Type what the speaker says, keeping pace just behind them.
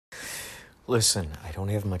Listen, I don't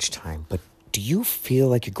have much time, but do you feel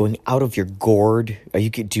like you're going out of your gourd?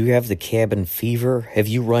 Do you have the cabin fever? Have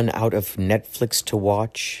you run out of Netflix to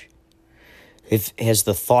watch? Has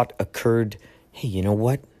the thought occurred, hey, you know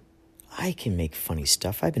what? I can make funny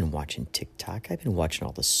stuff. I've been watching TikTok. I've been watching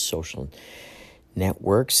all the social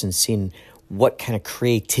networks and seeing what kind of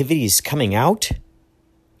creativity is coming out.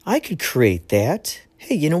 I could create that.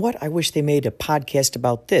 Hey, you know what? I wish they made a podcast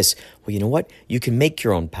about this. Well, you know what? You can make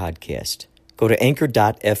your own podcast. Go to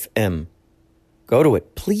anchor.fm. Go to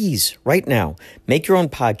it, please, right now. Make your own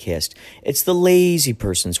podcast. It's the lazy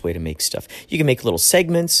person's way to make stuff. You can make little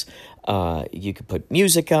segments. You can put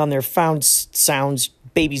music on there, found sounds,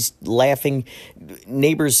 babies laughing,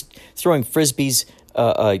 neighbors throwing frisbees,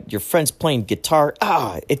 your friends playing guitar.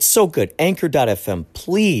 It's so good. Anchor.fm.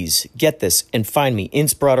 Please get this and find me.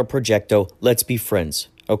 Inspirato Projecto. Let's be friends.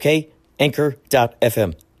 Okay?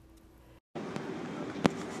 Anchor.fm.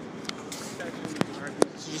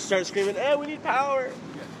 Start screaming, hey, we need power.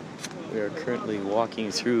 We are currently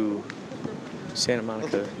walking through Santa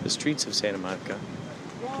Monica, the streets of Santa Monica.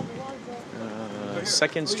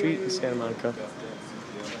 2nd Street in Santa Monica.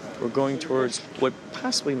 We're going towards what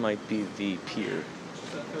possibly might be the pier.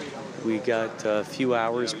 We got a few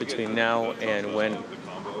hours between now and when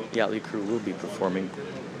Yachtly Crew will be performing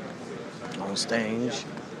on stage.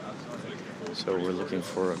 So we're looking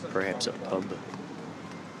for perhaps a pub.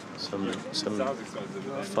 Some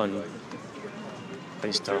fun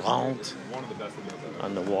restaurant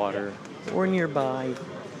on the water or nearby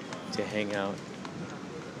to hang out.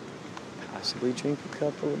 Possibly drink a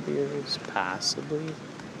couple of beers. Possibly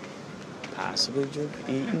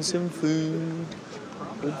eating some food.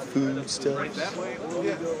 Good food stuff.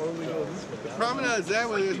 The promenade is that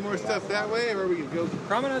way. There's more stuff that way, or we can go.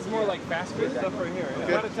 Promenade's more like fast food stuff right here.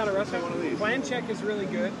 Okay. Not a ton of restaurants. One of these. Plan Check is really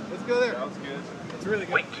good. Let's go there. Sounds good. It's really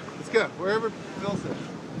good. Let's go wherever Phil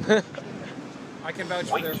says. I can vouch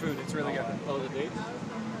for their food. It's really good. Oh, the dates?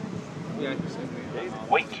 Yeah.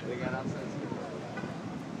 Wait. They got outside.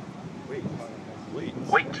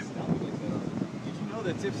 Wait. Did you know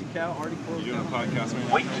that Tipsy Cow already closed You doing a podcast right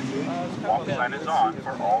now? Wait. Walk sign is on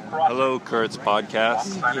for all crossings. Hello, Kurt's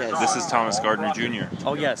podcast. Yes. This is Thomas Gardner Jr.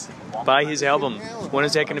 Oh, yes. Buy his album. When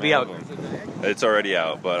is that going to be out? It's already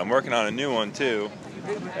out, but I'm working on a new one too,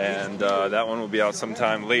 and that one will be out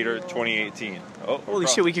sometime later, 2018. Oh, Holy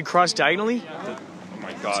shit, we could cross diagonally? Oh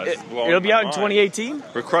my God! it's blowing It'll be my out in mind. 2018?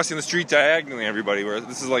 We're crossing the street diagonally, everybody.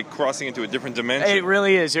 This is like crossing into a different dimension. It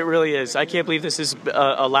really is. It really is. I can't believe this is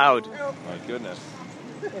allowed. My goodness.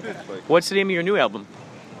 What's the name of your new album?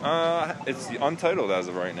 It's untitled as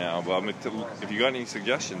of right now, but if you got any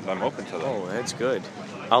suggestions, I'm open to them. Oh, that's good.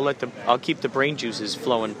 I'll keep the brain juices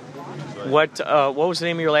flowing. What was the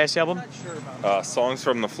name of your last album? Songs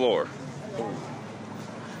from the Floor.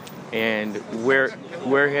 And where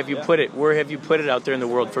have you put it? Where have you put it out there in the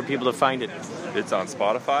world for people to find it? It's on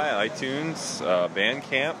Spotify, iTunes,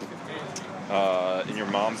 Bandcamp, in your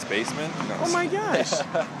mom's basement. No. Oh my gosh,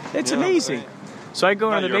 that's amazing. So I go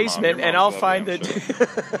Not into the your basement mom. Your and I'll mom's find lovely,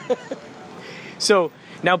 that. So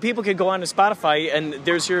now people can go on to Spotify and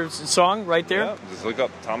there's your song right there. Yeah, just look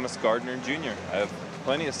up Thomas Gardner Jr. I have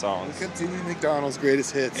plenty of songs. Look at Dewey McDonald's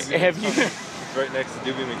greatest hits. Have you? Right next to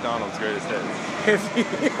Doobie McDonald's greatest hits. Have you?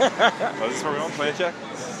 Oh, is this where we want plan check?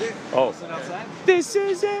 Oh, this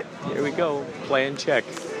is it. Here we go. Plan check.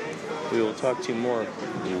 We will talk to you more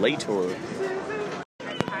later.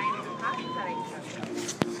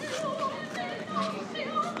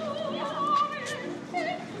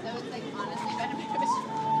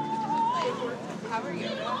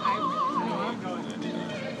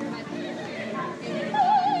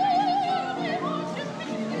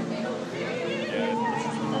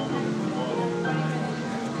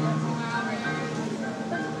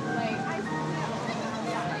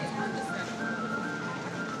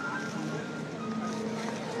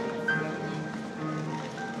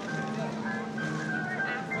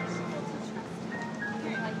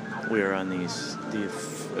 We are on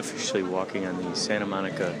officially walking on the Santa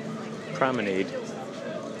Monica Promenade.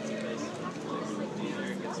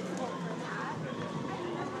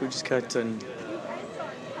 We just got done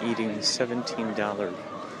eating $17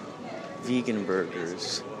 vegan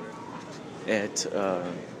burgers at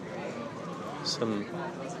some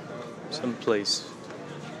place.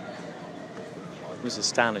 It was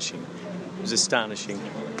astonishing.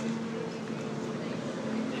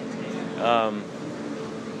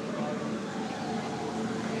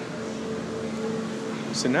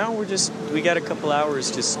 So now we got a couple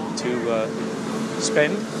hours to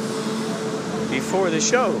spend before the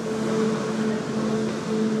show.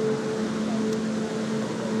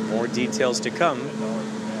 More details to come.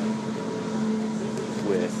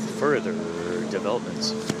 with further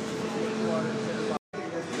developments.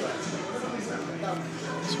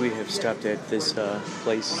 So we have stopped at this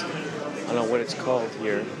place. I don't know what it's called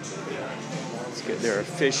here. It's good. There are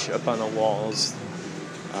fish up on the walls.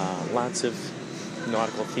 Lots of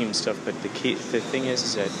nautical themed stuff, but the thing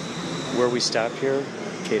is that where we stop here,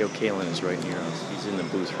 Kato Kalin is right near us. He's in the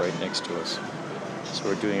booth right next to us. So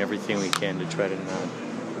we're doing everything we can to try to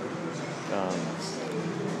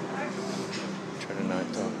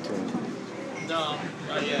not talk to him. No,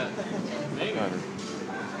 not yet. Maybe.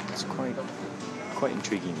 It's quite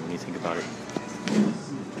intriguing when you think about it.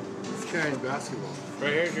 He's carrying basketball.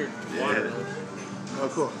 Right here's your water. Oh,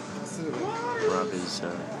 cool. Rob is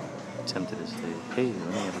tempted to say, hey, let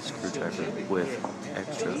me have a screwdriver with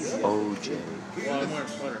extra OJ. Well, I'm wearing a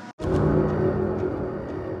sweater.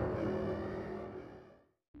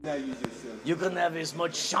 You can have as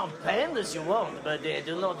much champagne as you want, but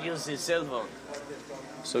do not use the cell phone.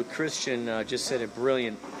 So Christian just said a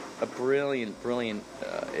brilliant.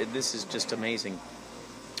 This is just amazing.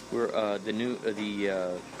 We're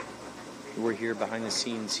we're here behind the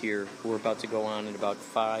scenes here. We're about to go on at about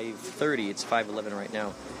 5:30. It's 5:11 right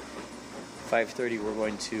now. 5:30. We're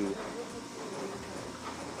going to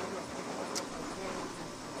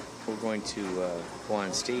go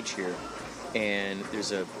on stage here, and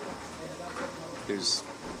there's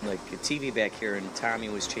like a TV back here, and Tommy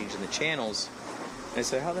was changing the channels. And I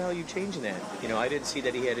said, how the hell are you changing that? You know, I didn't see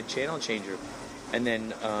that he had a channel changer. And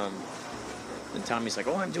then Tommy's like,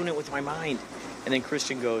 oh, I'm doing it with my mind. And then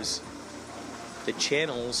Christian goes, the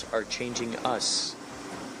channels are changing us.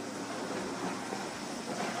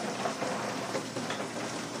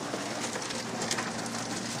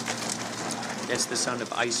 That's the sound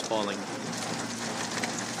of ice falling.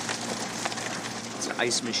 It's an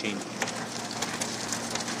ice machine.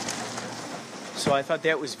 So I thought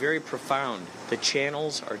that was very profound. The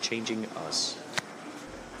channels are changing us.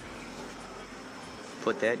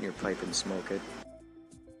 Put that in your pipe and smoke it.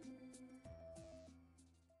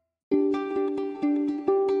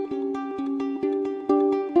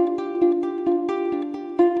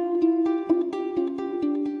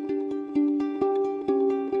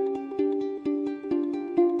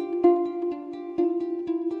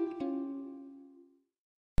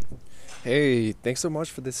 Hey, thanks so much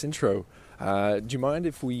for this intro. Do you mind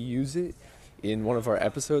if we use it in one of our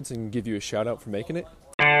episodes and give you a shout out for making it?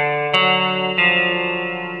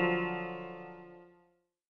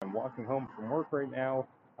 I'm walking home from work right now.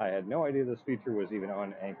 I had no idea this feature was even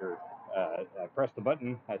on Anchor. I pressed the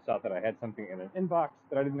button. I saw that I had something in an inbox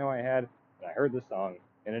that I didn't know I had, and I heard this song,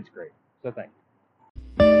 and it's great. So thank you.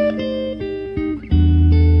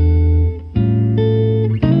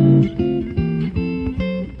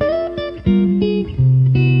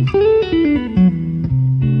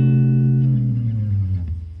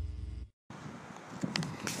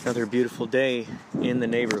 Another beautiful day in the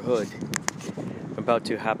neighborhood. About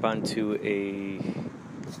to hop onto a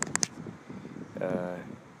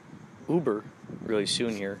Uber really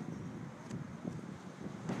soon here.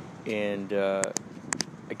 And I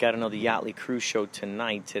got to know the Yachtly Cruise show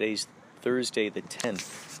tonight. Today's Thursday the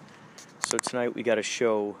 10th. So tonight we got a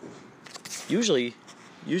show. Usually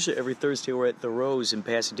every Thursday we're at the Rose in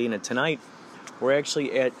Pasadena. Tonight we're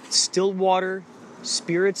actually at Stillwater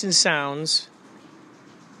Spirits and Sounds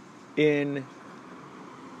in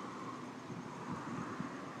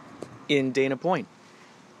Dana Point.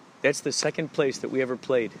 That's the second place that we ever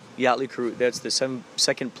played. Yachtly Crew. That's the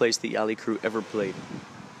second place the Yachtly Crew ever played.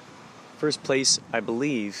 First place, I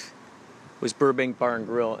believe, was Burbank Bar and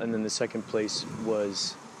Grill, and then the second place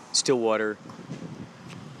was Stillwater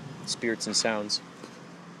Spirits and Sounds.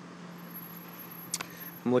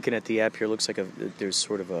 I'm looking at the app here. It looks like there's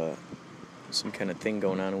sort of some kind of thing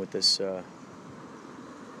going on with this.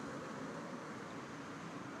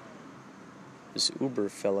 This Uber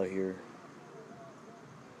fella here.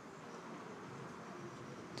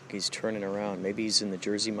 I think he's turning around. Maybe he's in the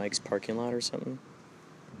Jersey Mike's parking lot or something.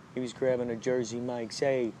 He was grabbing a Jersey Mike's.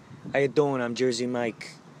 Hey, how you doing? I'm Jersey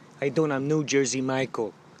Mike. How you doing? I'm New Jersey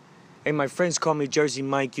Michael. Hey, my friends call me Jersey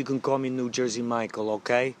Mike. You can call me New Jersey Michael,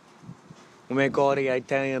 okay? We make all the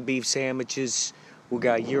Italian beef sandwiches. We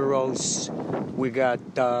got gyros. We got,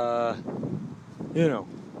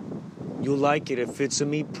 you like it. If it's a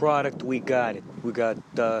meat product, we got it. We got,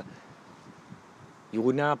 you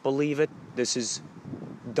would not believe it. This is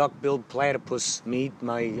duck-billed platypus meat.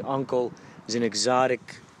 My uncle is an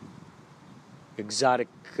exotic,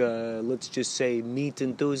 let's just say meat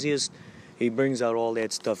enthusiast. He brings out all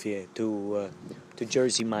that stuff here to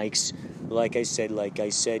Jersey Mike's. Like I said,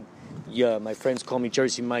 yeah, my friends call me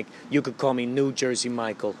Jersey Mike. You could call me New Jersey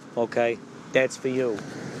Michael, okay? That's for you.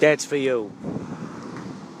 That's for you.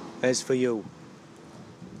 That's for you.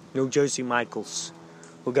 New Jersey Michaels.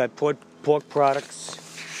 We got pork products,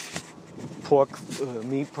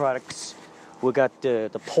 meat products. We got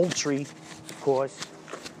the poultry, of course.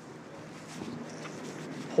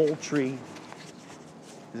 Poultry.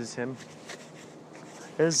 Is this him?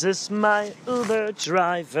 Is this my Uber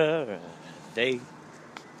driver? They.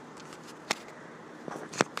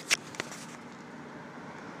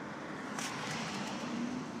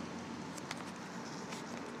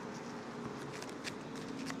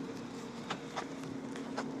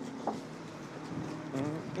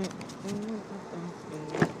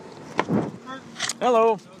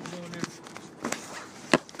 Hello.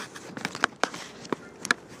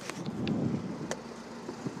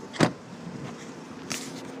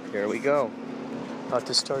 Here we go. About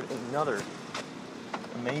to start another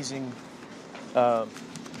amazing journey.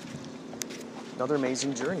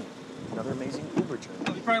 Another amazing Uber journey.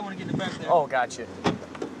 Oh, you probably want to get in the back there. Oh, gotcha.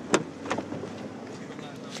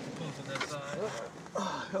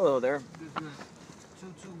 Hello there. This is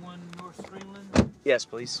 221 North Streamland. Yes,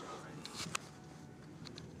 please.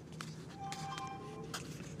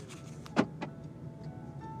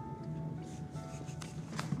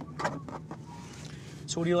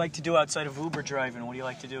 So what do you like to do outside of Uber driving? What do you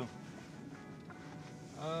like to do?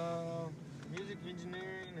 Music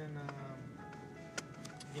engineering and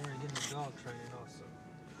getting into dog training also.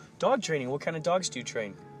 Dog training? What kind of dogs do you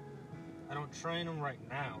train? I don't train them right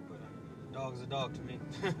now, but a dog's a dog to me.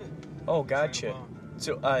 Oh, gotcha.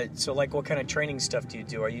 So like what kind of training stuff do you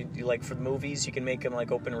do? Are you like for movies? You can make them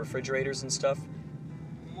like open refrigerators and stuff?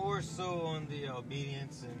 More so on the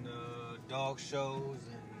obedience and dog shows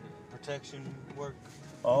and protection work.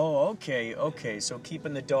 Oh, okay. So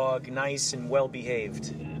keeping the dog nice and well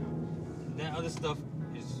behaved. Yeah. That other stuff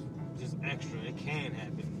is just extra. It can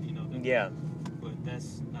happen, you know. Yeah. But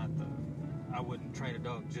that's not I wouldn't train a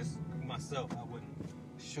dog just myself. I wouldn't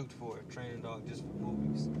shoot for it. Train a dog just for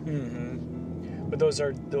movies. Mm-hmm. But those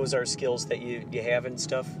are skills that you have and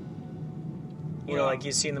stuff. You know, like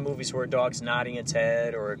you see in the movies where a dog's nodding its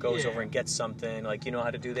head or it goes over and gets something. Like, you know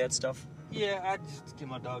how to do that stuff? Yeah, I just get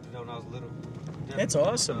my dog to do that when I was little. That's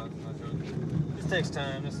awesome. It takes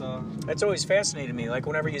time, that's all. That's always fascinated me. Like,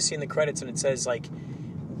 whenever you see in the credits and it says, like,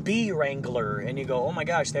 bee wrangler, and you go, oh my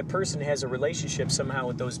gosh, that person has a relationship somehow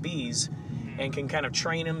with those bees and can kind of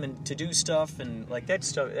train them and to do stuff, and, like, that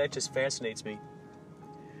stuff, that just fascinates me.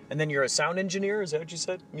 And then you're a sound engineer, is that what you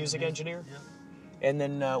said? Music engineer? Yeah. And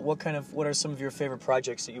then what are some of your favorite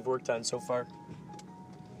projects that you've worked on so far?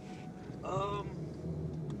 I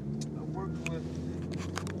worked with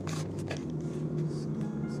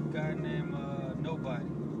some guy named Nobody.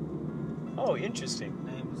 Oh, interesting.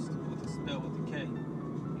 Name is spelled with a K.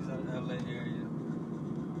 He's out of the LA area.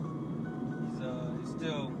 He's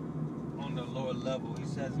still on the lower level. He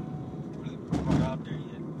hasn't really put out there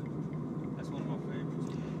yet. That's one of my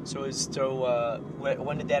favorites.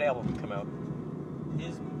 When did that album come out?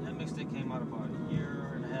 That mixtape came out about a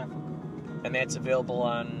year and a half ago. And that's available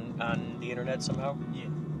on the internet somehow? Yeah.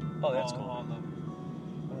 Oh, that's cool. All of them.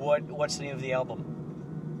 What's the name of the album?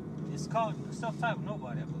 It's called self-titled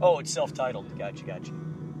Nobody. Oh, it's self-titled. Gotcha.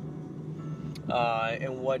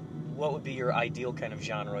 And what would be your ideal kind of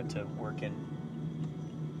genre to work in?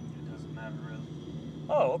 It doesn't matter really.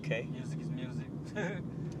 Oh, okay. Music is music.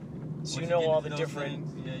 So you know all the different.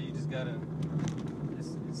 Things, yeah, you just gotta.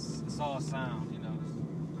 It's all sound, you know.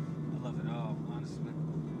 I love it all, honestly.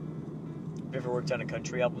 Have you ever worked on a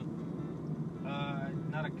country album?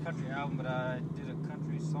 Not a country album, but I did a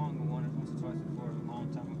country song once or twice before a long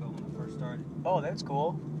time ago when I first started. Oh, that's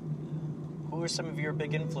cool. Who are some of your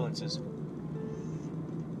big influences?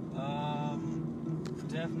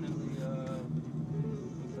 Definitely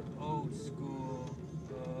with the old school.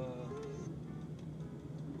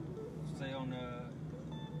 Say on the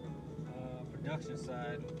production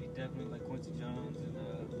side would be definitely like Quincy Jones and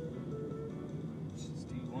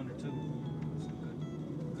Stevie Wonder too. Some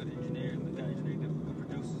good engineering, good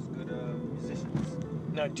producers, good musicians.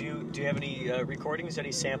 Now, do you have any recordings,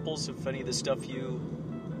 any samples of any of the stuff you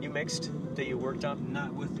mixed that you worked on?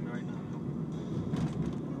 Not with me right now.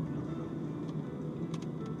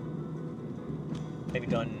 Have you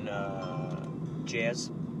done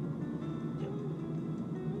jazz? Yep.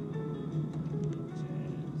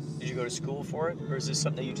 Did you go to school for it, or is this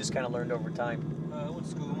something that you just kind of learned over time? I went to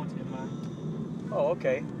school. I went to MI. Oh,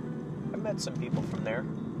 okay. I met some people from there.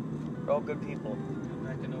 They're all good people.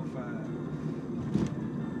 Back in 05.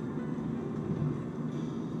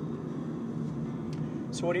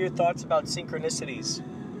 So what are your thoughts about synchronicities?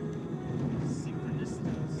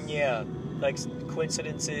 Synchronicities. Yeah. Like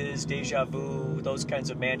coincidences, deja vu, those kinds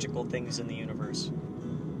of magical things in the universe.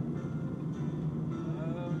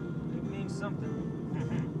 It means something.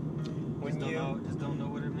 When just don't know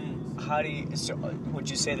what it means. How do you? So, would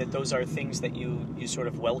you say that those are things that you sort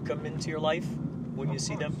of welcome into your life when you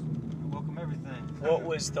see them? I welcome everything. What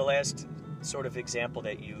was the last sort of example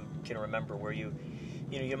that you can remember where you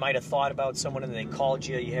might have thought about someone and they called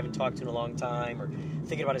you haven't talked to in a long time, or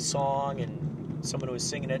thinking about a song and someone who was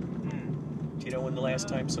singing it? Do you know when the last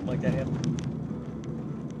time something like that happened?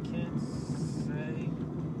 Can't say.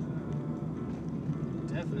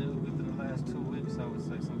 Definitely within the last 2 weeks, I would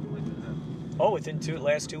say something like that happened. Oh, within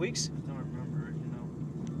last 2 weeks? I don't remember it,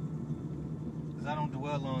 because I don't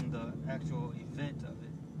dwell on the actual event of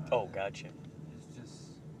it. Oh, gotcha.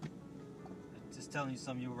 It's just telling you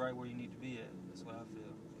something you're right where you need to be at. That's what I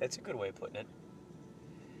feel. That's a good way of putting it.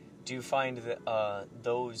 Do you find that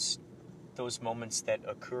those moments that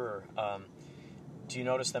occur, do you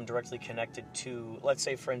notice them directly connected to, let's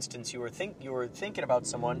say, for instance, you were thinking about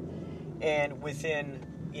someone, and within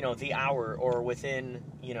the hour or within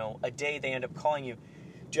a day they end up calling you?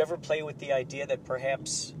 Do you ever play with the idea that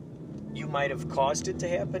perhaps you might have caused it to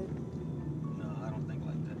happen? No, I don't think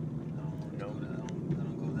like that. I don't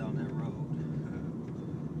go down that road.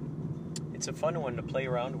 It's a fun one to play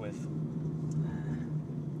around with.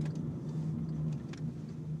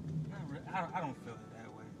 I don't feel it that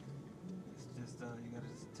way. It's just you gotta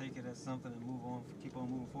just take it as something and move on, keep on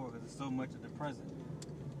moving forward, because it's so much of the present.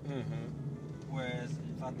 Whereas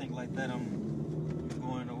if I think like that, you're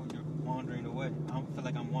wandering away. I feel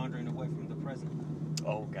like I'm wandering away from the present.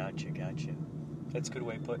 Oh, gotcha. That's a good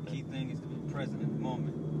way of putting it. The key thing is to be present in the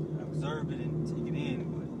moment. Observe it and take it in,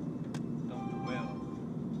 but don't dwell.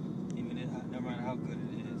 No matter how good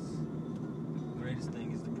it is, the greatest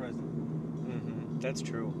thing is the present. That's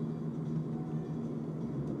true.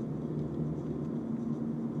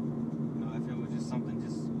 If it was just something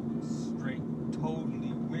just straight,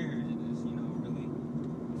 totally weird, and it's really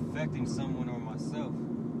affecting someone or myself,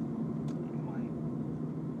 I might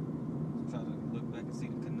try to look back and see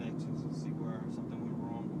the connections and see where something went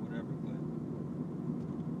wrong or whatever. But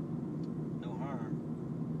no harm.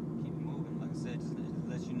 Keep moving. Like I said, just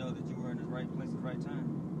let you know that you were in the right place at the right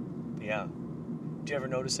time. Yeah. Do you ever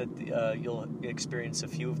notice that you'll experience a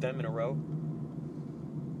few of them in a row?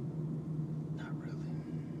 Not really.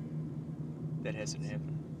 That hasn't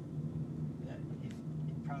happened. Yeah,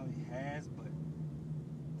 it probably has, but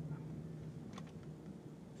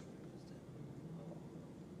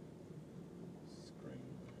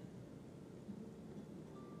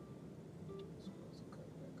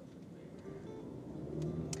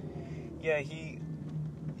yeah, he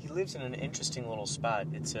lives in an interesting little spot.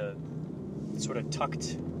 It's sort of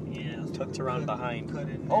tucked around behind.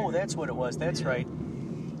 Oh, that's what it was. That's right.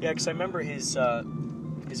 Yeah, because I remember his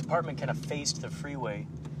apartment kind of faced the freeway.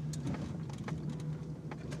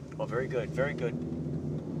 Well, very good, very good.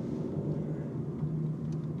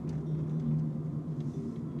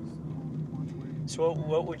 So,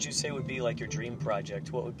 what would you say would be like your dream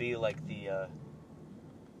project? What would be like a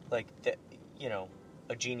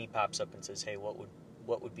genie pops up and says, "Hey, what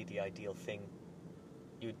would be the ideal thing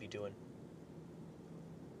you would be doing?"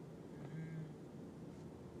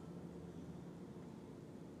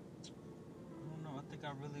 I think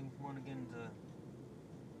I really want to get into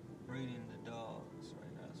breeding the dogs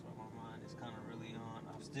right now. That's where my mind is kind of really on.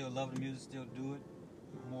 I still love the music, still do it,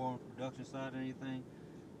 more on the production side than anything.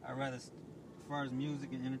 I'd rather, as far as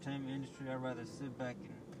music and entertainment industry, I'd rather sit back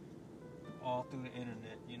and all through the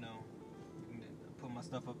internet, put my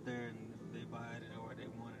stuff up there and they buy it or they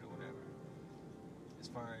want it or whatever. As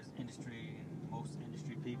far as industry and most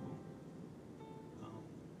industry people,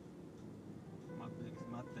 my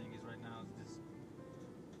thing is right now is just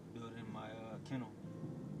building my kennel,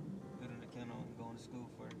 building a kennel and going to school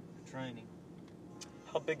for training.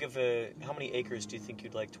 How many acres do you think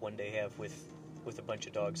you'd like to one day have with a bunch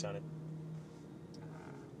of dogs on it?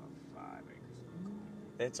 About 5 acres.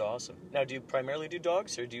 That's awesome. Now, do you primarily do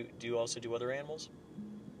dogs, or do you also do other animals?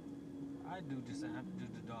 I do the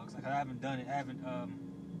dogs. Like I haven't done it. I haven't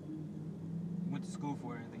went to school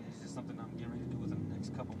for it or anything. It's just something I'm getting ready to do within the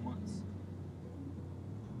next couple months.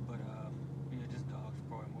 But just dogs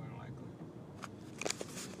probably more than likely.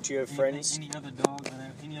 Do you have friends? Any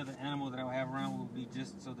other animal that I would have around would be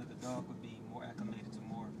just so that the dog would be more acclimated to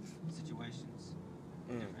more situations,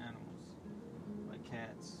 different animals, like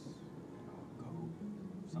cats, goat,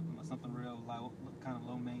 something real low, kind of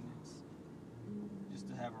low maintenance, just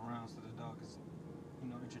to have around so the dog is,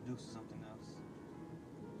 introduced to something else.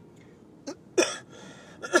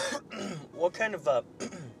 What kind of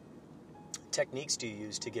techniques do you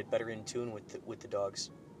use to get better in tune with the dogs?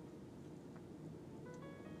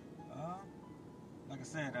 Like I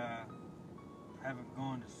said, I haven't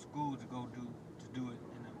gone to school to do it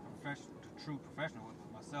in a true professional way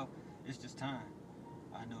with myself. It's just time.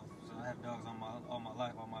 I know. So I have dogs all my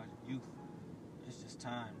life, all my youth. It's just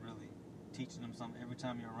time, really, teaching them something. Every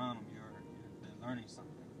time you're around them, they're learning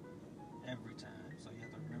something. Every time. So you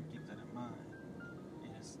have to remember, keep that in mind.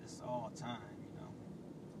 And it's all time, you know.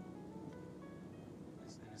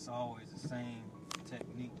 It's always the same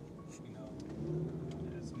technique, you know.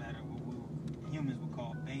 It's a matter of what humans would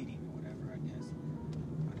call baiting or whatever, I guess.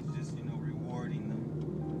 But it's just, you know, rewarding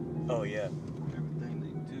them. Oh, yeah. Everything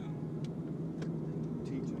they do.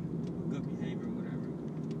 Teach them good behavior or whatever.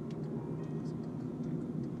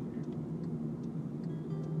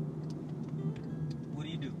 What do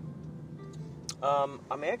you do?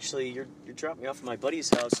 I'm actually, you're dropping me off at my buddy's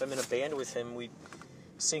house. I'm in a band with him. We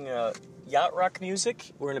sing yacht rock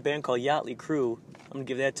music. We're in a band called Yachtly Crew. I'm going to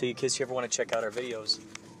give that to you in case you ever want to check out our videos.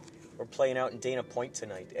 We're playing out in Dana Point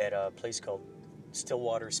tonight at a place called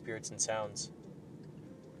Stillwater Spirits and Sounds.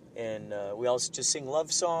 And we also just sing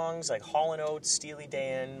love songs like Hall & Oates, Steely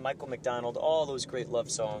Dan, Michael McDonald, all those great love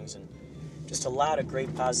songs. And just a lot of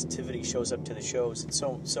great positivity shows up to the shows. It's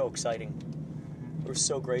so exciting. We're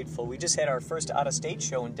so grateful. We just had our first out-of-state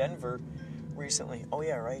show in Denver recently. Oh,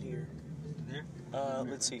 yeah, right here. There?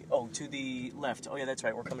 Let's see. Oh, to the left. Oh, yeah, that's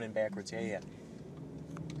right. We're coming in backwards. Yeah.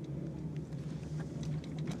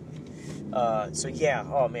 So yeah,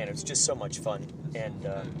 oh man, it's just so much fun. And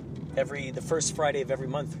the first Friday of every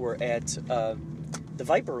month, we're at the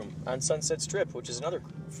Viper Room on Sunset Strip, which is another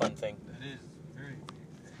fun thing. That is very.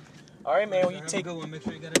 All right, man. Well, you Have take. a good one. Make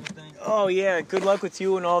sure you got everything. Oh yeah, good luck with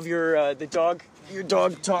you and all of your your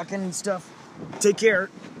dog talking and stuff. Take care.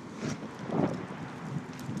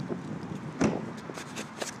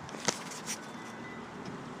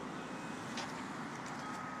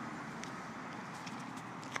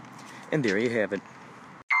 And there you have it.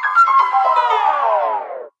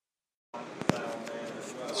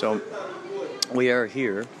 So, we are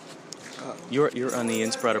here. You're on the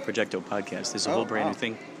Inspirato Projecto podcast. This is a whole brand new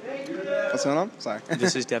thing. What's going on? Sorry.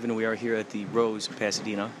 This is Devin. We are here at the Rose,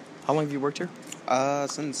 Pasadena. How long have you worked here?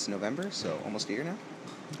 Since November, so almost a year now.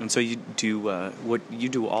 And so you do you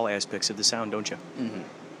do all aspects of the sound, don't you? Mm-hmm.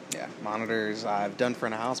 Yeah, monitors. I've done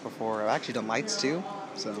front of house before. I've actually done lights too.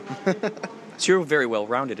 So. So you're very well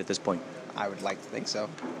rounded at this point. I would like to think so.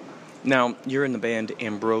 Now you're in the band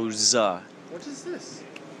Ambrosa. What is this?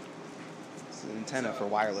 It's an antenna for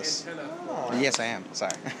wireless. Antenna. Oh. Yes, I am.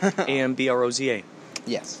 Sorry. Ambrosa.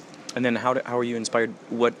 Yes. And then how are you inspired?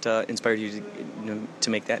 What inspired you to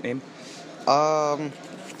make that name?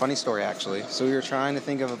 Funny story actually. So we were trying to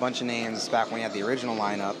think of a bunch of names back when we had the original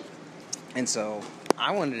lineup, and so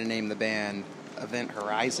I wanted to name the band Event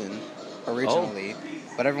Horizon originally,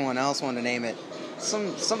 but everyone else wanted to name it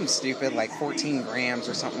something stupid like 14 grams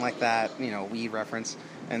or something like that, you know, weed reference.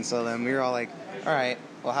 And so then we were all like, all right,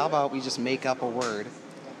 well, how about we just make up a word?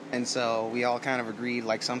 And so we all kind of agreed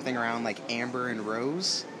like something around like amber and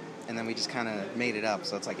rose, and then we just kind of made it up.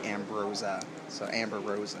 So it's like Ambrosa. So Amber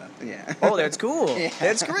Rosa. Yeah. Oh, that's cool. Yeah.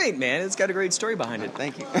 That's great, man. It's got a great story behind it.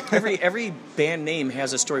 Thank you. Every band name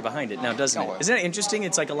has a story behind it now, doesn't it? Isn't that interesting?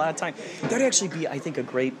 It's like a lot of time. That'd actually be, I think, a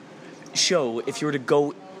great show if you were to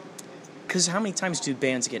go. Because how many times do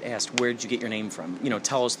bands get asked, where did you get your name from? You know,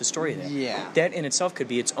 tell us the story of that. Yeah. That in itself could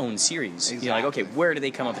be its own series. Exactly. You're like, okay, where did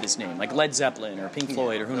they come up with this name? Like Led Zeppelin or Pink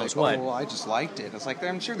Floyd or who knows what. Oh, well, I just liked it. It's like,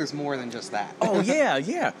 I'm sure there's more than just that. Oh,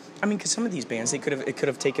 yeah. I mean, because some of these bands, it could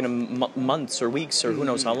have taken them months or weeks or who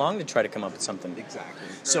knows how long to try to come up with something. Exactly.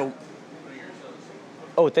 So,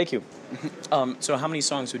 oh, thank you. So how many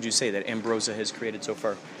songs would you say that Ambrosa has created so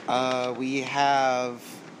far? We have...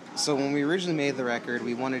 So when we originally made the record,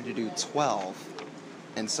 we wanted to do 12.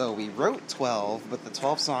 And so we wrote 12, but the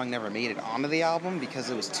 12th song never made it onto the album because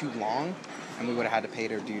it was too long, and we would have had to pay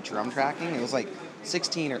to do drum tracking. It was like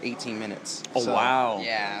 16 or 18 minutes. Oh, so, wow.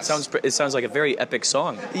 Yeah. It sounds like a very epic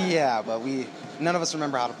song. Yeah, but none of us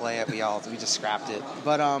remember how to play it. We just scrapped it.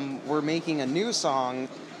 But we're making a new song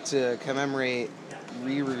to commemorate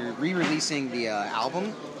re-releasing the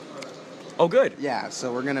album. Oh, good. Yeah,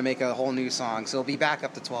 so we're going to make a whole new song. So it'll be back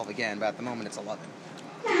up to 12 again, but at the moment it's 11.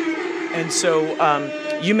 And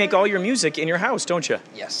so you make all your music in your house, don't you?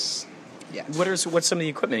 Yes. Yeah. What's some of the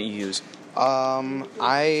equipment you use?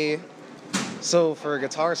 So for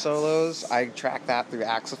guitar solos, I track that through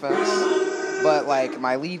Axe Effects. But like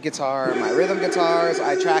my lead guitar, my rhythm guitars,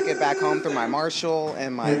 I track it back home through my Marshall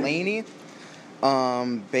and my Laney.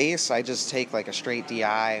 Bass, I just take like a straight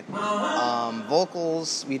DI.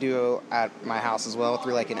 Vocals, we do at my house as well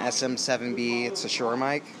through like an SM7B. It's a Shure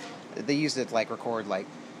mic. They used it to like record like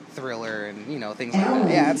Thriller and things like that.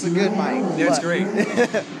 Yeah, it's a good mic. That's great.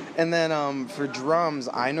 And then for drums,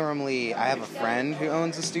 I have a friend who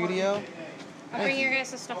owns a studio. I'll bring your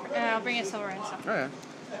guys' stuff. I'll bring you silver and stuff. Oh, yeah.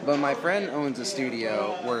 But my friend owns a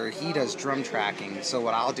studio where he does drum tracking. So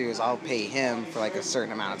what I'll do is I'll pay him for like a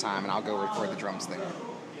certain amount of time, and I'll go record the drums there.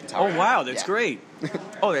 Oh wow, that's great.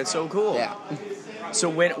 Oh, that's so cool. Yeah. So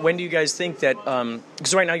when do you guys think that?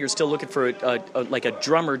 Because right now you're still looking for like a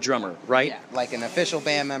drummer, right? Yeah, like an official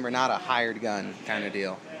band member, not a hired gun kind of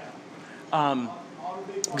deal.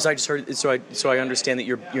 Because I just heard, so I understand that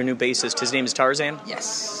your new bassist, his name is Tarzan.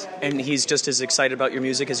 Yes. And he's just as excited about your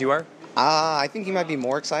music as you are. I think he might be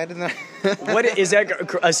more excited than I. What is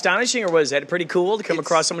that astonishing, or was that pretty cool to come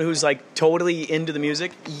across someone who's like totally into the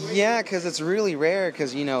music? Yeah, because it's really rare.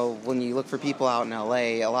 Because when you look for people out in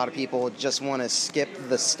LA, a lot of people just want to skip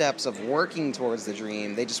the steps of working towards the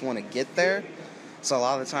dream. They just want to get there. So a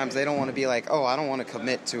lot of the times they don't want to be like, oh, I don't want to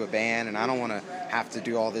commit to a band, and I don't want to have to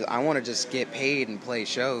do all this. I want to just get paid and play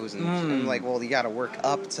shows. And I'm like, well, you got to work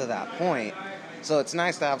up to that point. So it's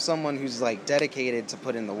nice to have someone who's like dedicated to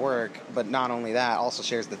put in the work, but not only that, also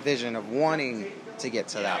shares the vision of wanting to get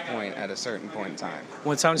to that point at a certain point in time.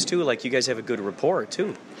 Well, it sounds too like you guys have a good rapport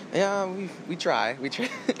too. Yeah, we try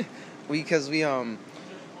because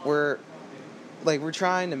we're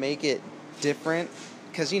trying to make it different.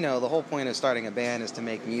 Because, the whole point of starting a band is to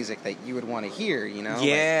make music that you would want to hear,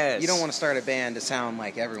 Yes. Like, you don't want to start a band to sound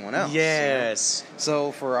like everyone else. Yes.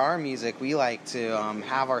 So for our music, we like to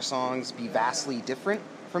have our songs be vastly different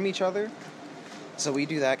from each other. So we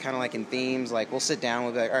do that kind of like in themes. Like, we'll sit down,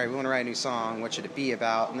 we'll be like, all right, we want to write a new song. What should it be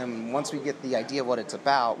about? And then once we get the idea of what it's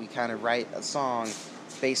about, we kind of write a song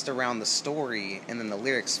based around the story, and then the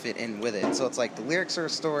lyrics fit in with it. So it's like the lyrics are a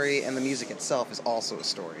story, and the music itself is also a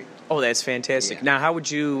story. Oh, that's fantastic. Yeah. Now, how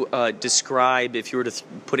would you describe, if you were to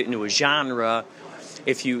put it into a genre,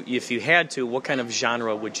 if you had to, what kind of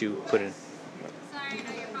genre would you put it in? Sorry, I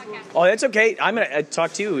know your podcast. Oh, that's okay. I'm going to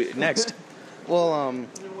talk to you next. Well,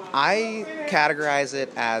 I categorize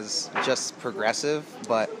it as just progressive,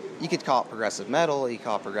 but you could call it progressive metal, you could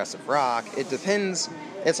call it progressive rock. It depends.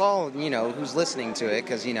 It's all, who's listening to it,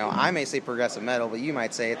 because, I may say progressive metal, but you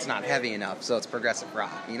might say it's not heavy enough, so it's progressive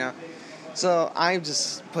rock, So I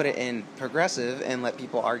just put it in progressive and let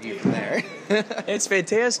people argue from there. It's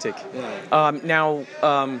fantastic. Yeah. Now,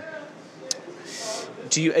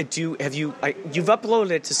 you've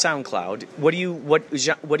uploaded it to SoundCloud. What do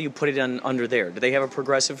you put it on under there? Do they have a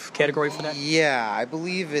progressive category for that? Yeah, I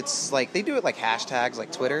believe it's like they do it like hashtags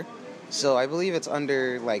like Twitter. So I believe it's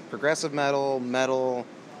under like progressive metal,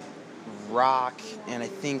 rock, and I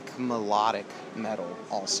think melodic metal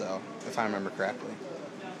also, if I remember correctly.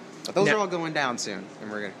 But those are all going down soon,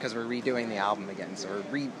 and because we're redoing the album again. So we're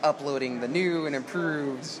re-uploading the new and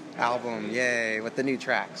improved album, yay, with the new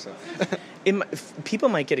tracks. So. People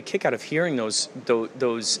might get a kick out of hearing those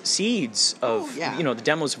seeds of the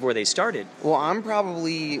demos of where they started. Well, what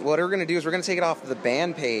we're going to do is we're going to take it off the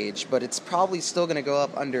band page, but it's probably still going to go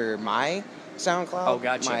up under my SoundCloud. Oh,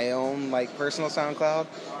 gotcha. My own personal SoundCloud,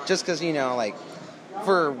 just because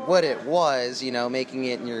for what it was, making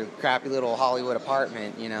it in your crappy little Hollywood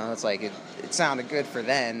apartment, it's like it sounded good for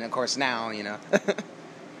then. Of course, now,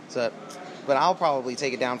 So, but I'll probably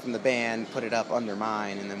take it down from the band, put it up under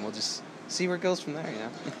mine, and then we'll just see where it goes from there.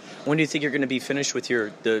 When do you think you're going to be finished with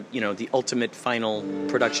the ultimate final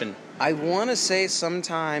production? I want to say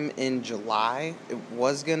sometime in July. It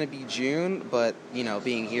was going to be June, but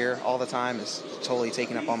being here all the time is totally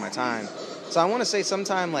taking up all my time. So I want to say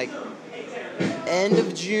sometime end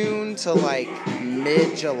of June to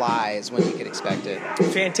mid-July is when you could expect it.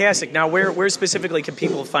 Fantastic. Now, where specifically can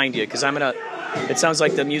people find you? Because it sounds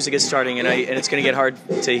like the music is starting, and it's going to get hard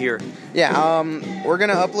to hear. Yeah, we're going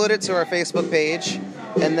to upload it to our Facebook page,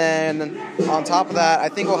 and then on top of that, I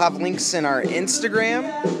think we'll have links in our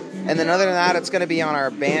Instagram. And then other than that, it's going to be on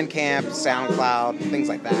our Bandcamp, SoundCloud, things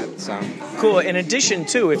like that. So cool. In addition,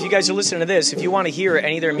 too, if you guys are listening to this, if you want to hear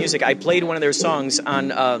any of their music, I played one of their songs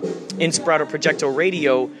on Inspirato Projecto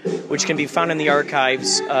Radio, which can be found in the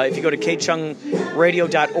archives. If you go to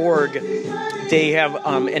kchungradio.org, they have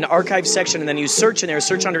an archive section, and then you search in there,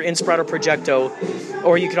 search under Inspirato Projecto,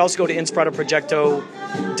 or you could also go to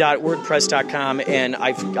inspiratoprojecto.wordpress.com, and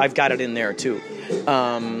I've got it in there, too.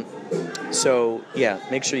 So, yeah,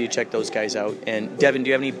 make sure you check those guys out. And, Devin, do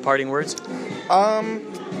you have any parting words? The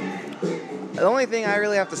only thing I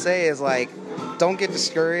really have to say is, don't get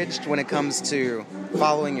discouraged when it comes to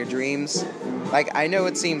following your dreams. Like, I know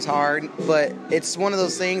it seems hard, but it's one of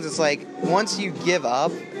those things, it's like, once you give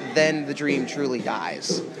up, then the dream truly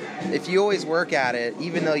dies. If you always work at it,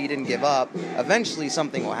 even though you didn't give up, eventually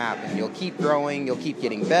something will happen. You'll keep growing, you'll keep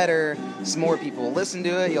getting better, some more people will listen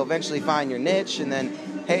to it, you'll eventually find your niche, and then,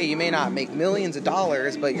 hey, you may not make millions of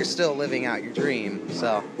dollars, but you're still living out your dream,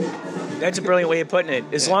 so. That's a brilliant way of putting it.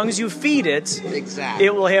 As long as you feed it, exactly,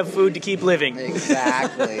 it will have food to keep living.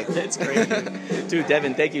 Exactly. That's great. Dude,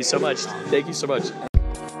 Devin, thank you so much. Thank you so much.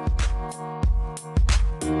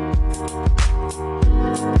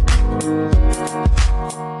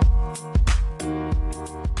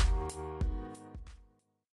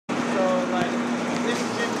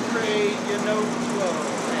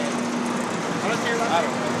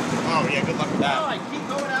 Oh, yeah, good luck with that. Oh, I keep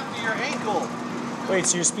going after your ankle. Wait,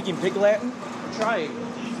 so you're speaking Pig Latin? Try it.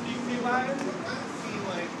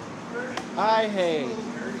 I hay.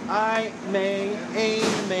 I may,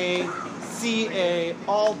 ain may, ca,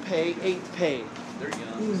 all pay, eight pay.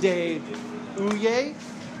 Day, ooye.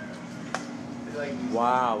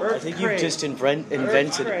 Wow, I think you just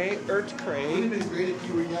invented it. Ert cray.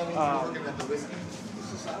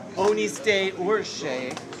 Oni stay or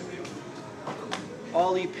shay.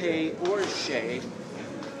 Ollie pay or shay.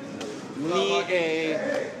 Ni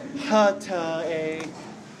a, hata a,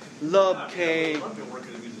 lub k,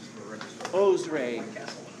 ozre.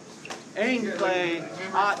 Angle,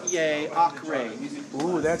 atye, akre.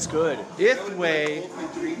 Ooh, that's good. Ithwe,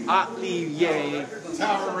 atli ye,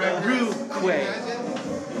 rukwe.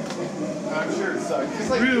 I'm sure it sucks.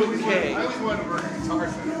 Just like Ruke. I always wanted to work at Guitar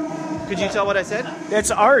Center. Could you tell what I said?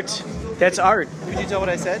 That's art. That's art. Could you tell what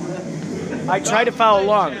I said? I tried to follow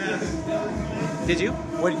along. Did you?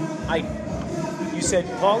 What you said?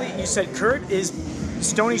 Paulie. You said Kurt is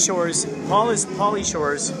Stony Shores. Paul is Pauly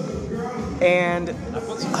Shores, and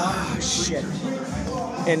shit.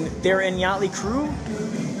 And they're in Yachtly Crew.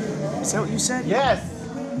 Is that what you said? Yes.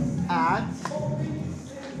 At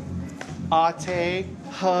ate,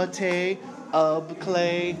 hate,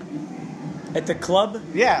 clay. At the club?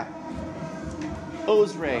 Yeah.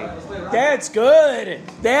 Ozray. That's good.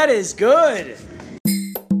 That is good.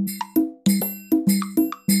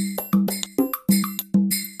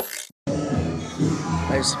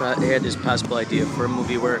 I had this possible idea for a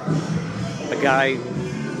movie where a guy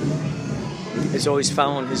is always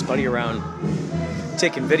following his buddy around,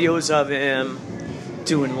 taking videos of him,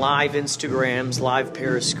 doing live Instagrams, live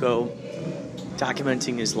Periscope,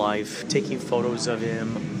 documenting his life, taking photos of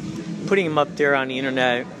him, putting him up there on the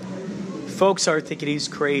internet. Folks are thinking he's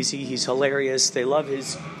crazy, he's hilarious, they love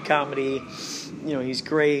his comedy, you know, he's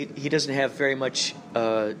great. He doesn't have very much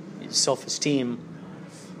self-esteem.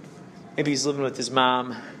 Maybe he's living with his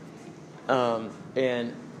mom,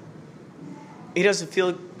 and he doesn't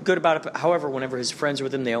feel good about it. However, whenever his friends are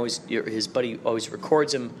with him, his buddy always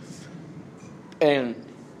records him and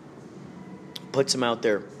puts him out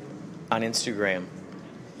there on Instagram.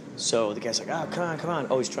 So the guy's like, "Oh, come on!"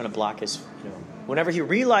 Always trying to block his, Whenever he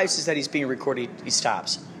realizes that he's being recorded, he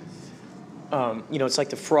stops. It's like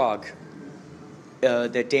the frog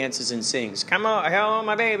that dances and sings. Come on, hello,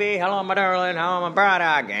 my baby, hello, my darling, hello, my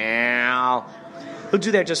brother, gal. He'll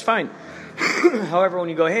do that just fine. However, when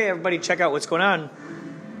you go, hey, everybody, check out what's going on,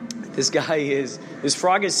 this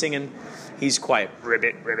frog is singing, he's quiet.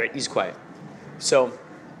 Ribbit, he's quiet. So,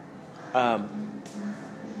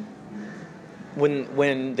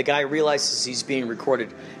 when the guy realizes he's being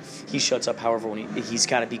recorded, he shuts up. However, when he's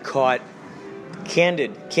got to be caught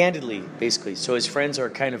candidly, basically. So his friends are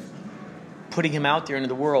kind of putting him out there into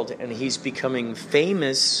the world, and he's becoming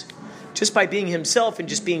famous just by being himself and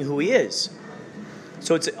just being who he is.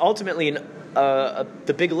 So it's ultimately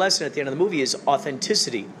the big lesson at the end of the movie is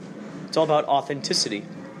authenticity. It's all about authenticity,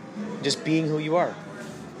 just being who you are.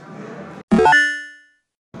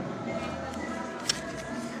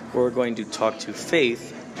 We're going to talk to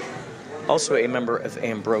Faith, also a member of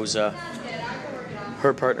Ambrosia.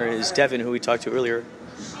 Her partner is Devin, who we talked to earlier.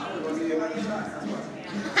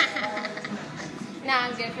 No,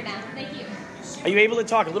 I'm good for now. Thank you. Are you able to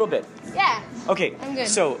talk a little bit? Yeah. Okay. I'm good.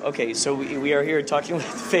 So we are here talking with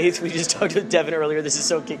Faith. We just talked with Devin earlier. This is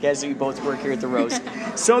so kick-ass that we both work here at the Roast.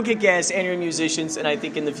 So kick-ass, and you're musicians, and I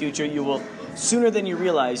think in the future you will, sooner than you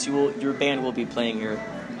realize, your band will be playing here.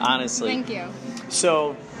 Honestly. Thank you.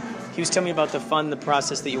 So he was telling me about the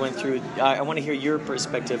process that you went through. I want to hear your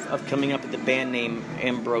perspective of coming up with the band name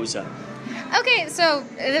Ambrosia. Okay, so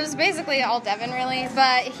it was basically all Devin, really,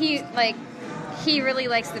 but he really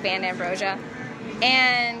likes the band Ambrosia.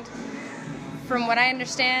 And from what I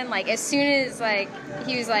understand, like as soon as like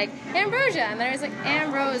he was like Ambrosia, and then I was like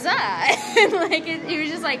Ambrosa, and like he was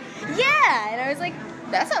just like yeah, and I was like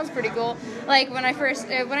that sounds pretty cool. Like when I first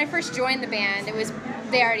joined the band,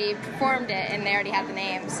 they already performed it and they already had the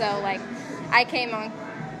name, so like I came on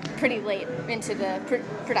pretty late into the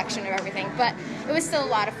production of everything, but it was still a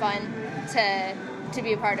lot of fun to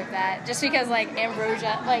be a part of that, just because like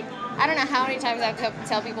Ambrosia, like I don't know how many times I have to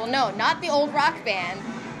tell people, no, not the old rock band,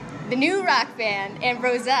 the new rock band,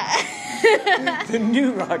 Ambrosa. The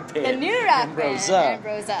new rock band. The new rock Ambrosa. band,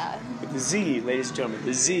 Ambrosa. With the Z, ladies and gentlemen,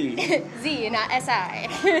 the Z. Z, not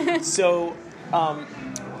S-I. So,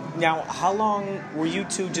 now, how long were you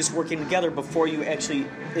two just working together before you actually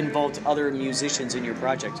involved other musicians in your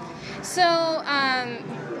project? So,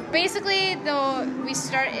 basically, though,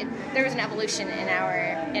 there was an evolution in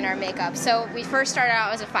our makeup. So we first started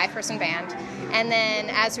out as a 5-person band, and then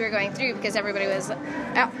as we were going through, because everybody was,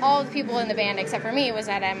 all the people in the band except for me was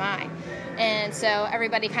at MI, and so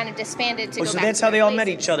everybody kind of disbanded to go so back that's to how their they all places.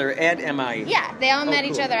 met each other at MI. Yeah, they all met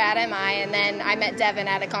cool. each other at MI, and then I met Devin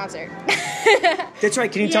at a concert. That's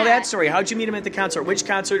right. Can you tell Yeah. that story? How'd you meet him at the concert? Which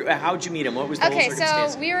concert? How'd you meet him? What was the whole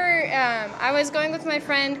circumstance? So we were, I was going with my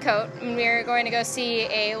friend Coat, and we were going to go see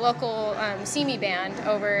a local See Me band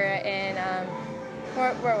over in,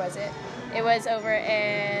 where was it? It was over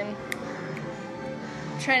in,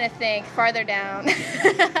 I'm trying to think, farther down. Do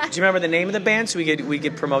you remember the name of the band so we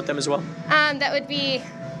could promote them as well? That would be,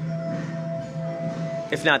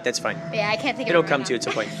 If not, that's fine. yeah, I can't think of it It'll right come now. to you at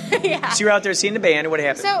some point. Yeah. So you're out there seeing the band, and what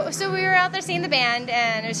happened? So we were out there seeing the band,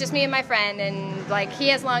 and it was just me and my friend, and like he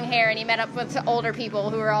has long hair, and he met up with older people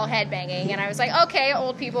who were all headbanging, and I was like, okay,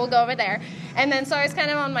 old people, go over there. And then so I was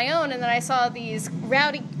kind of on my own, and then I saw these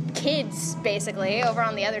rowdy kids basically over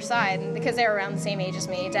on the other side, and because they were around the same age as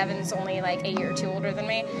me. Devin's only like a year or two older than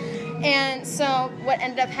me. And so what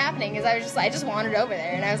ended up happening is I just wandered over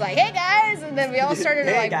there, and I was like, hey guys, and then we all started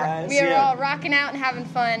Hey, like guys, we were yeah. all rocking out and having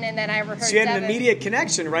fun, and then I overheard So you had an Devin. immediate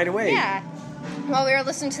connection right away. Yeah. Well, we were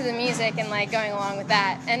listening to the music and like going along with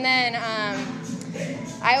that, and then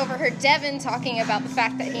I overheard Devin talking about the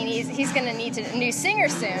fact that he's going to need a new singer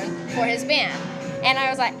soon for his band, and I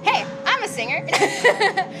was like, hey, I'm a singer.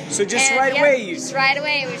 So just And, right yeah, away, you. just right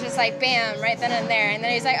away, it was just like bam, right then and there, and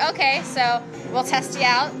then he's like, okay, so we'll test you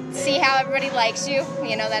out, see how everybody likes you,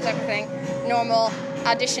 you know, that type of thing, normal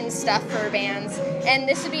audition stuff for bands, and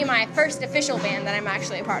this would be my first official band that I'm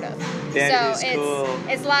actually a part of. That so is cool.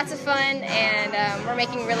 It's lots of fun, and we're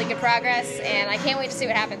making really good progress, and I can't wait to see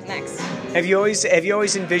what happens next. Have you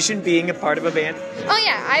always envisioned being a part of a band? Oh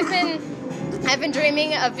yeah, I've been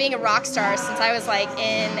dreaming of being a rock star since I was like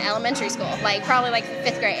in elementary school, like probably like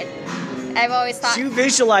 5th grade. I've always thought. So you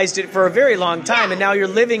visualized it for a very long time, and now you're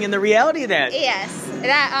living in the reality of that. Yes,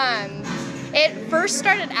 that it first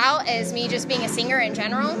started out as me just being a singer in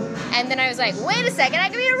general, and then I was like, wait a second, I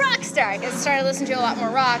can be a rock star, because I started listening to a lot more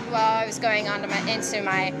rock while I was going on into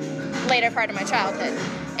my later part of my childhood.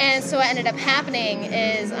 And so what ended up happening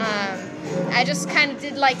is I just kind of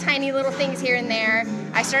did like tiny little things here and there.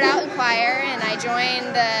 I started out in choir, and I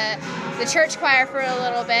joined the church choir for a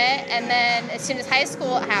little bit, and then as soon as high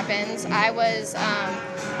school happened, I was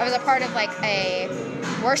a part of like a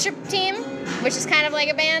worship team, which is kind of like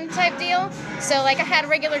a band type deal. So like I had a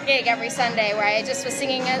regular gig every Sunday where I just was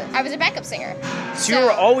singing. I was a backup singer. So you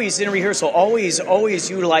were always in rehearsal, always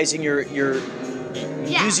utilizing your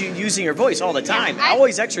Yeah. using your voice all the time, Yeah,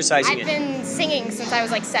 always exercising I've it. been singing since I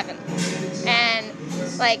was like 7, and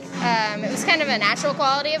like it was kind of a natural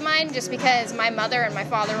quality of mine, just because my mother and my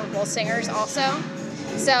father were both singers also.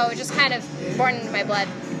 So it just kind of born into my blood,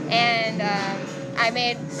 and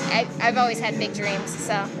I've always had big dreams.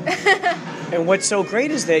 So. And what's so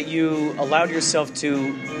great is that you allowed yourself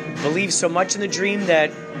to believe so much in the dream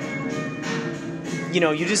that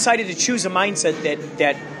you decided to choose a mindset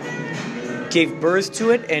that gave birth to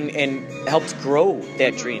it and helped grow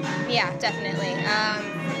that dream. Yeah, definitely.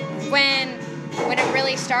 When it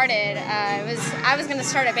really started, I was going to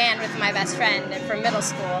start a band with my best friend from middle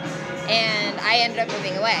school, and I ended up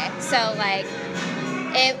moving away. So like,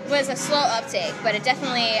 it was a slow uptake, but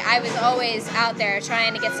I was always out there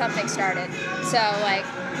trying to get something started. So like,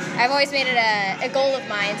 I've always made it a goal of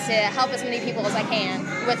mine to help as many people as I can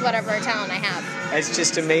with whatever talent I have. That's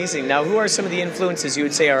just amazing. Now, who are some of the influences you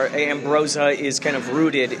would say our Ambrosa is kind of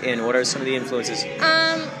rooted in? What are some of the influences?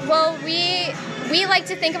 Well, we like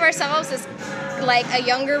to think of ourselves as like a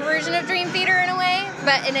younger version of Dream Theater in a way,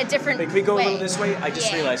 but in a different way. Can we go a little this way? I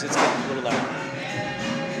just realized it's getting a little loud.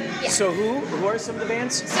 Yeah. So who are some of the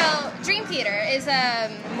bands? So Dream Theater is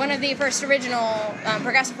one of the first original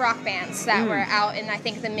progressive rock bands that were out in, I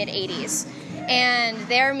think, the mid-'80s. And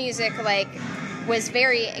their music, like, was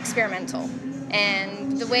very experimental.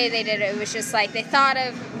 And the way they did it was just like they thought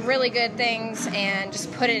of really good things and just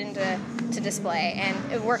put it into display, and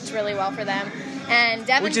it worked really well for them. And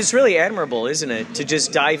Devin, which is really admirable, isn't it? To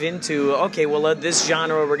just dive into, okay, well, this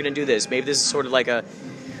genre, we're going to do this. Maybe this is sort of like a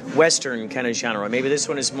Western kind of genre. Maybe this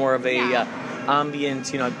one is more of a ambient,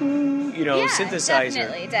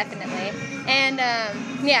 synthesizer. Definitely.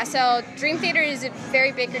 And so Dream Theater is a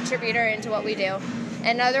very big contributor into what we do.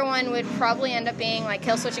 Another one would probably end up being like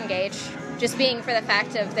Killswitch Engage, just being for the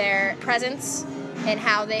fact of their presence and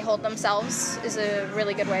how they hold themselves is a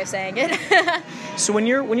really good way of saying it. So when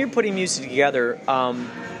you're putting music together,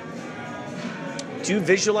 do you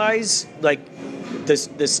visualize like the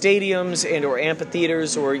stadiums and or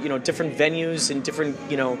amphitheaters or different venues and different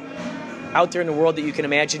out there in the world that you can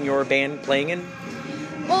imagine your band playing in?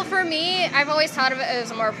 Well, for me, I've always thought of it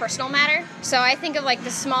as a more personal matter. So I think of like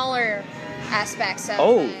the smaller aspects of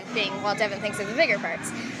the thing, while Devin thinks of the bigger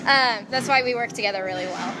parts. That's why we work together really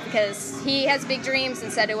well, because he has big dreams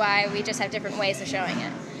and so do I. We just have different ways of showing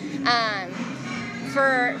it.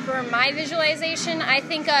 For my visualization, I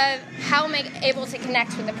think of how am I able to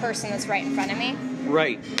connect with the person that's right in front of me.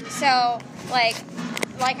 Right. So, like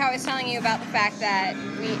how I was telling you about the fact that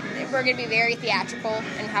we're going to be very theatrical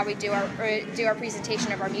in how we do our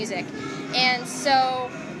presentation of our music, and so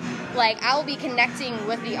I'll be connecting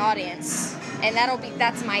with the audience, and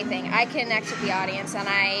that's my thing. I connect with the audience,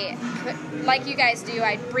 and like you guys do,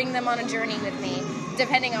 I bring them on a journey with me,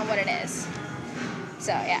 depending on what it is.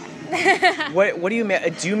 So yeah. What do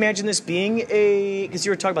you imagine this being because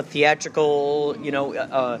you were talking about theatrical,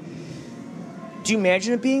 do you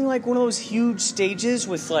imagine it being like one of those huge stages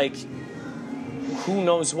with who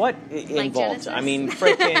knows what involved? I mean,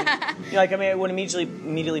 freaking, what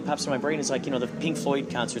immediately pops in my brain is the Pink Floyd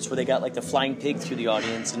concerts where they got the flying pig through the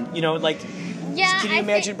audience, and can you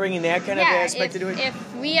imagine bringing that kind of aspect into it?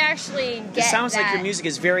 If we actually get it sounds like your music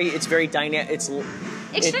is very dynamic. It's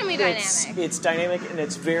extremely dynamic. It's dynamic and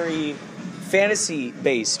it's very fantasy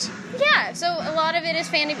based. Yeah, so a lot of it is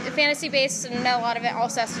fantasy based, and a lot of it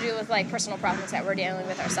also has to do with personal problems that we're dealing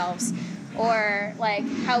with ourselves, or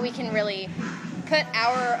how we can really put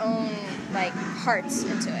our own hearts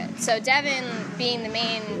into it. So Devin, being the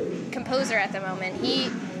main composer at the moment, he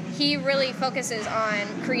really focuses on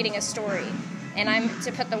creating a story, and I'm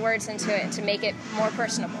to put the words into it to make it more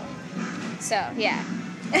personable. So yeah.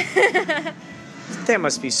 That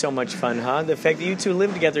must be so much fun, huh? The fact that you two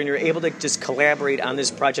live together and you're able to just collaborate on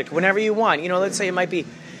this project whenever you want. Let's say it might be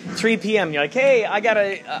 3 p.m. You're like, hey, I got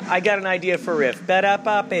an idea for a riff. And all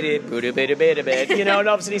of a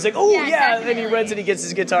sudden he's like, oh yeah, and he runs and he gets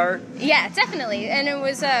his guitar. Yeah, definitely. And it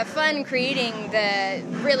was fun creating the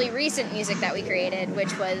really recent music that we created,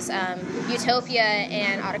 which was Utopia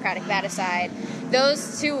and Autocratic Vaticide.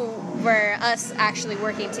 Those two were us actually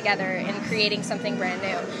working together and creating something brand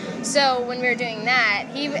new. So when we were doing that,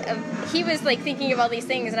 he was thinking of all these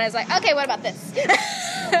things, and I was like, okay, what about this?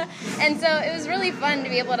 And so it was really fun to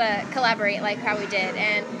be able to collaborate how we did,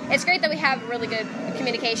 and it's great that we have really good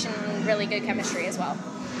communication and really good chemistry as well.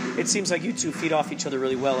 It seems like you two feed off each other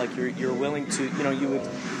really well. You're willing to, you would,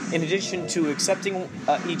 in addition to accepting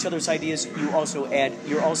each other's ideas, you're also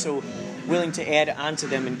willing to add onto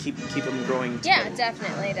them and keep them growing together. Yeah,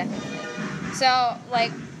 definitely. So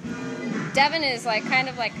Devin is kind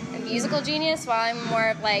of a musical genius, while I'm more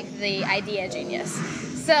of the idea genius.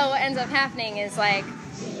 So what ends up happening is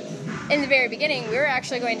in the very beginning, we were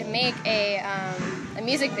actually going to make a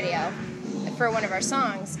music video for one of our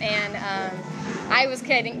songs, and I was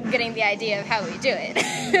getting the idea of how we do it.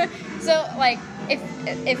 So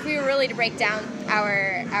if we were really to break down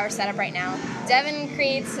our setup right now, Devin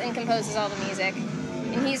creates and composes all the music,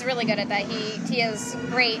 and he's really good at that. He has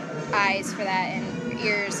great eyes for that, and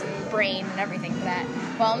ears and brain and everything for that.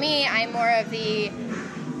 While me, I'm more of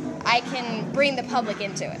I can bring the public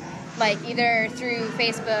into it, either through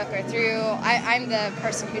Facebook or through, I'm the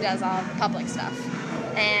person who does all the public stuff,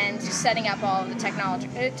 and just setting up all of the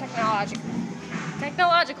technological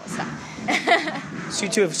stuff. So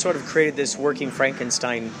you two have sort of created this working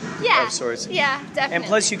Frankenstein of sorts. Yeah, definitely. And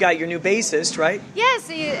plus you got your new bassist, right? Yes,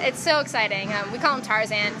 it's so exciting. We call him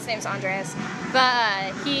Tarzan. His name's Andres.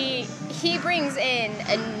 But he brings in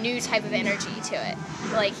a new type of energy to it.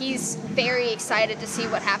 He's very excited to see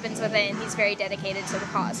what happens with it, and he's very dedicated to the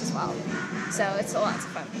cause as well. So it's lots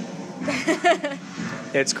of fun.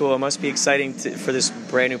 It's cool. It must be exciting for this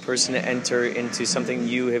brand new person to enter into something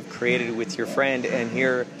you have created with your friend, and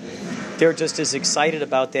here they're just as excited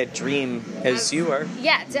about that dream as you are.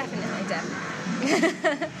 Yeah, definitely.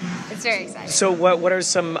 It's very exciting. So what are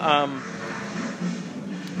some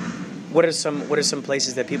what are some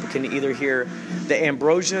places that people can either hear the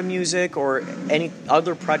Ambrosia music or any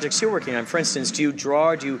other projects you're working on? For instance, do you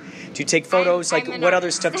draw? Do you take photos? I'm What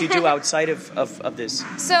other stuff do you do outside of this?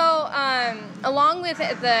 So, along with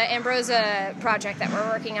the Ambrosia project that we're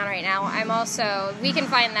working on right now, we can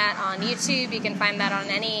find that on YouTube. You can find that on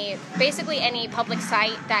basically any public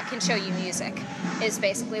site that can show you music is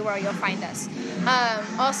basically where you'll find us.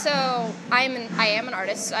 Also, I am an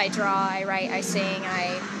artist. I draw, I write, I sing,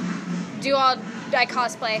 I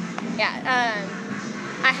cosplay. Yeah.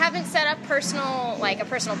 I haven't set up a personal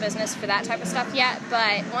business for that type of stuff yet,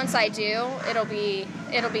 but once I do, it'll be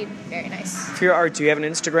very nice. For your art, do you have an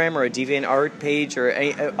Instagram or a DeviantArt page or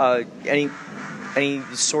any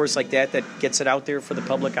source like that gets it out there for the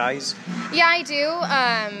public eyes? Yeah, I do.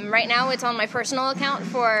 Right now, it's on my personal account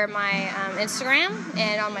for my Instagram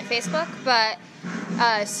and on my Facebook, but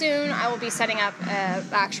soon I will be setting up an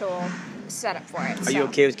actual setup for it. Are you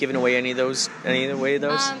okay with giving away any of those?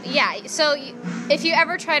 Yeah. So if you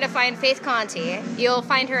ever try to find Faith Conti, you'll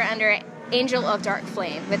find her under Angel of Dark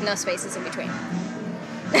Flame with no spaces in between.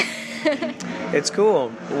 It's cool.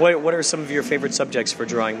 What are some of your favorite subjects for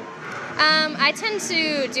drawing? I tend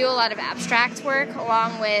to do a lot of abstract work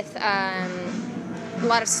along with a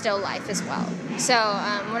lot of still life as well. So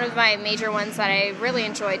one of my major ones that I really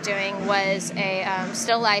enjoyed doing was a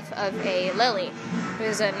still life of a lily. It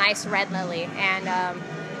was a nice red lily, and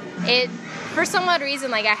it, for some odd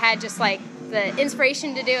reason, I had just the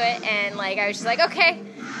inspiration to do it, and I was just okay,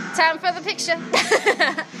 time for the picture.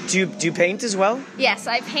 Do you paint as well? Yes,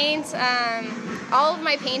 I paint. All of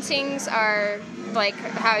my paintings are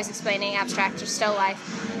how I was explaining, abstract or still life.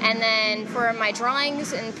 And then for my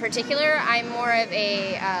drawings in particular, I'm more of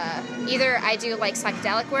a either I do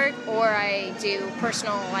psychedelic work or I do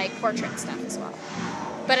personal portrait stuff as well.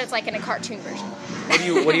 But it's in a cartoon version.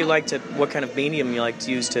 What kind of medium you like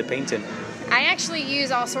to use to paint in? I actually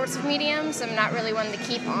use all sorts of mediums. I'm not really one to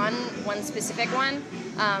keep on one specific one.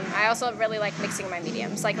 I also really like mixing my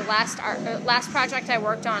mediums. The last project I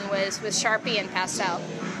worked on was with Sharpie and pastel,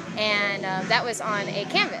 and that was on a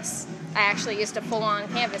canvas. I actually used a full-on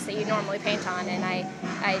canvas that you normally paint on, and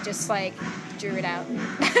I just drew it out.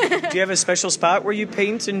 Do you have a special spot where you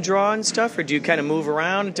paint and draw and stuff, or do you kind of move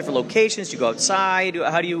around at different locations? Do you go outside?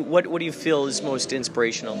 What do you feel is most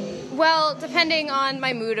inspirational? Well, depending on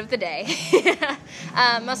my mood of the day.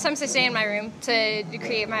 Most times I stay in my room to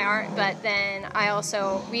create my art, but then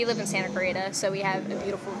we live in Santa Clarita, so we have a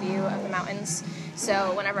beautiful view of the mountains.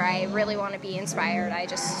 So whenever I really want to be inspired, I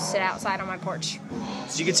just sit outside on my porch.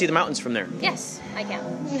 So you can see the mountains from there? Yes, I can.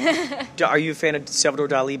 Are you a fan of Salvador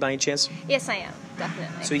Dali by any chance? Yes, I am,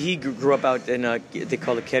 definitely. So he grew up out in, they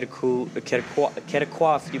call it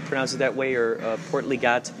Quetecoif, if you pronounce it that way, or Port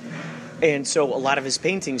Ligat. And so a lot of his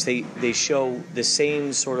paintings, they show the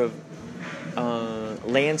same sort of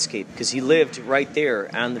landscape, because he lived right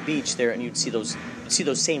there on the beach there, and you'd see those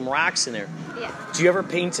same rocks in there. Yeah. Do you ever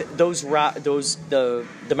paint the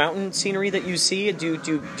mountain scenery that you see? Do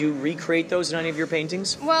you recreate those in any of your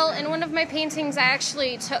paintings? Well, in one of my paintings, I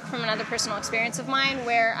actually took from another personal experience of mine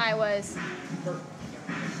where I was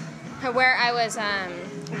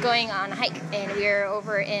going on a hike, and we were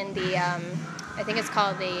over in the I think it's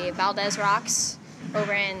called the Valdez Rocks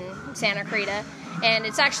over in Santa Clarita, and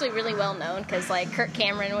it's actually really well known because Kirk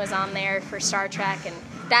Cameron was on there for Star Trek and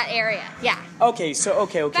that area. Yeah. Okay. So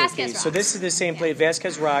Vasquez So this is the same place.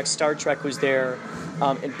 Vasquez Rocks. Star Trek was there.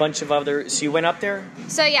 And a bunch of other. So you went up there?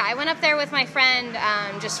 So yeah, I went up there with my friend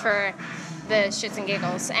just for the shits and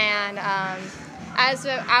giggles, and as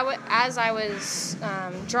I was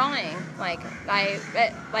drawing,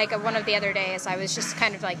 one of the other days, I was just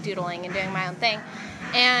kind of doodling and doing my own thing,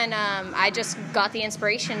 and I just got the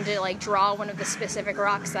inspiration to draw one of the specific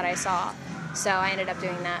rocks that I saw, so I ended up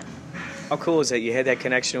doing that. How cool is that you had that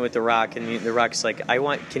connection with the rock, and the rock's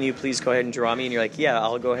can you please go ahead and draw me? And you're like, yeah,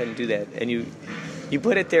 I'll go ahead and do that. And you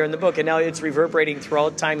put it there in the book, and now it's reverberating through all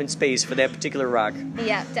time and space for that particular rock.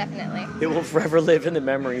 Yeah, definitely. It will forever live in the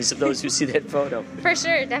memories of those who see that photo. For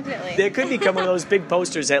sure, definitely. There could become one of those big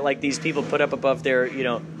posters that these people put up above their,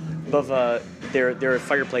 above their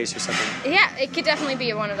fireplace or something. Yeah, it could definitely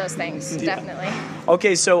be one of those things. Yeah. Definitely.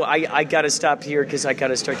 Okay, so I got to stop here because I got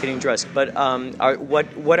to start getting dressed. But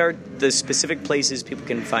what are the specific places people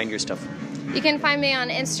can find your stuff? You can find me on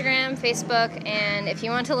Instagram, Facebook, and if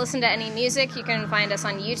you want to listen to any music, you can find us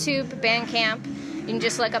on YouTube, Bandcamp. You can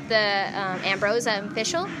just look up the Ambrosia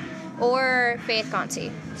Official or Faith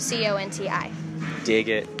Conti, Conti. Dig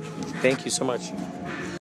it. Thank you so much.